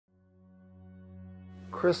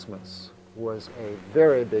Christmas was a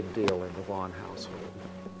very big deal in the Vaughn household.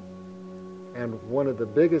 And one of the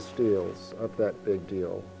biggest deals of that big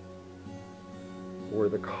deal were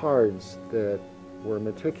the cards that were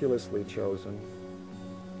meticulously chosen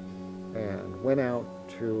and went out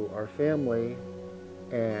to our family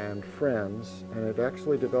and friends, and it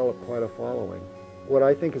actually developed quite a following. What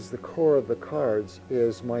I think is the core of the cards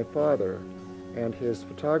is my father and his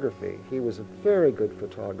photography. He was a very good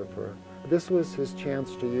photographer. This was his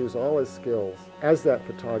chance to use all his skills as that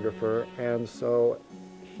photographer, and so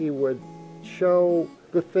he would show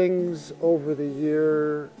the things over the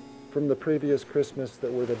year from the previous Christmas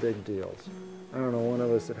that were the big deals. I don't know, one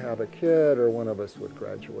of us would have a kid, or one of us would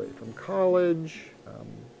graduate from college,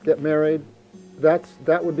 get married.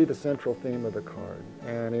 That would be the central theme of the card.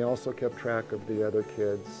 And he also kept track of the other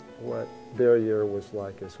kids, what their year was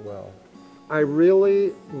like as well. I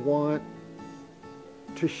really want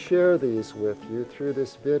to share these with you through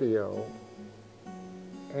this video,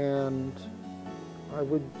 and I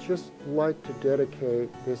would just like to dedicate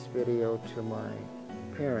this video to my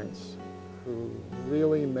parents, who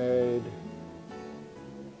really made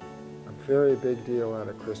a very big deal out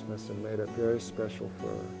of Christmas and made it very special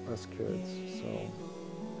for us kids. So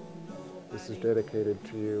this is dedicated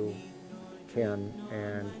to you, Ken,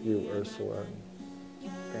 and you, Ursula.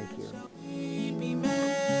 Thank you.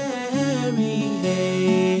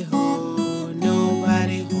 Hey ho,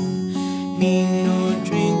 nobody home. Me no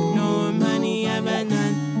drink, no money, have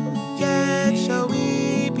none. Yet shall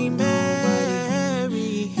we be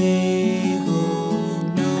merry? Hey ho,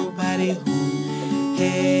 nobody home.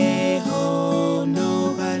 Hey ho,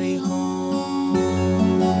 nobody home.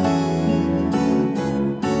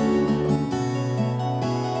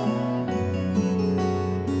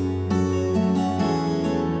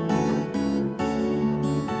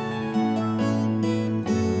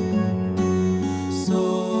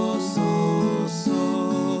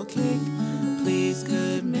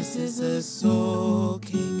 Soul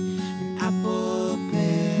cake, an apple,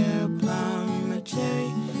 pear, plum, a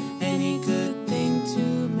cherry, any good thing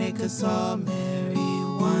to make us all merry.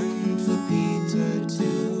 1 for Peter,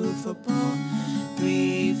 2 for Paul,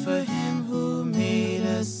 3 for him who made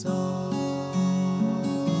us all.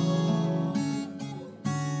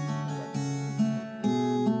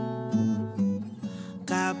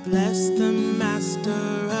 God bless the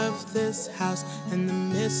master of this house and the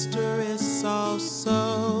mistress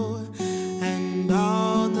also, and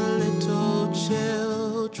all the little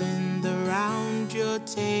children that round your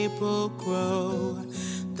table grow,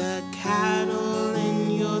 the cattle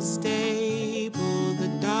in your stable, the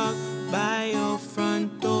dog by your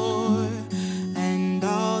front door, and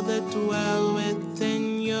all that dwell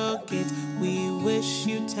within your gates. We wish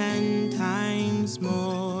you 10 times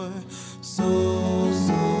more. Soul,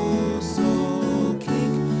 soul, soul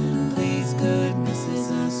cake, please good Mrs.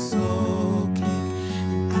 A soul cake,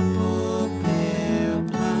 an apple, pear,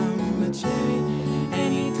 plum, a cherry,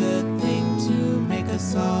 any good thing to make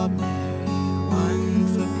us all merry. 1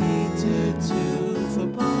 for Peter, 2 for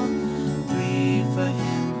Paul, 3 for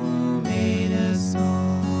him who made us all.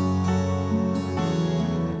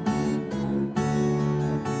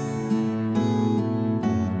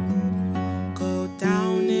 Go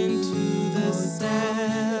down into the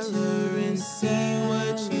cellar and see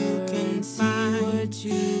what you can find.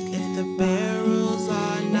 If the barrels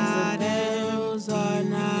are not empty, we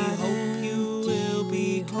hope you will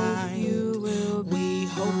be kind. We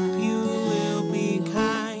hope you will be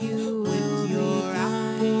kind with your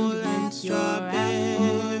apple and strawberry.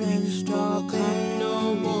 For come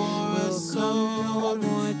no more a soul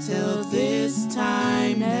till this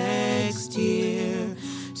time next year.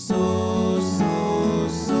 Soul, soul,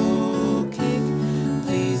 soul cake,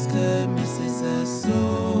 please good Mrs. A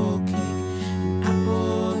soul cake, an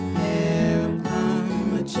apple, pear,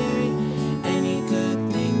 plum, a cherry, any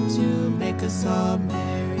good thing to make us all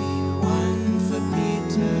merry. 1 for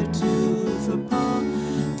Peter, 2 for Paul,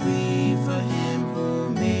 3 for him who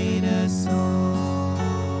made us all.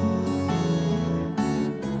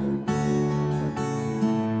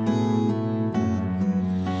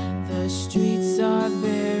 The streets are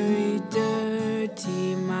very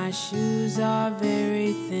dirty, my shoes are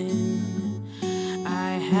very thin.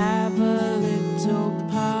 I have a little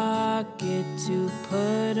pocket to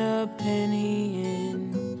put a penny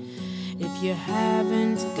in. If you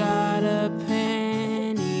haven't got a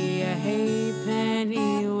penny, a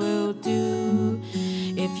halfpenny will do.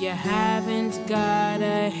 If you haven't got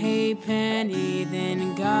a halfpenny,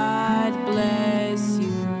 then God bless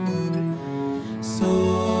you.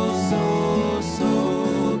 Soul, soul,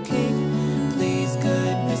 soul cake, please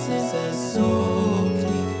good Mrs. A soul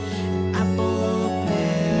cake, an apple, pear,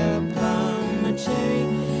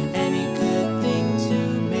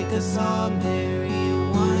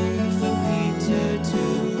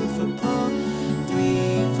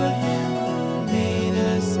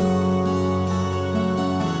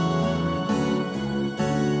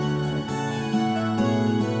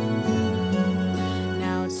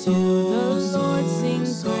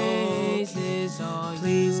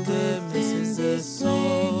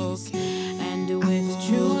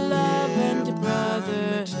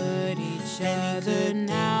 together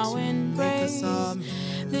now, embrace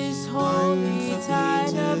this holy tie.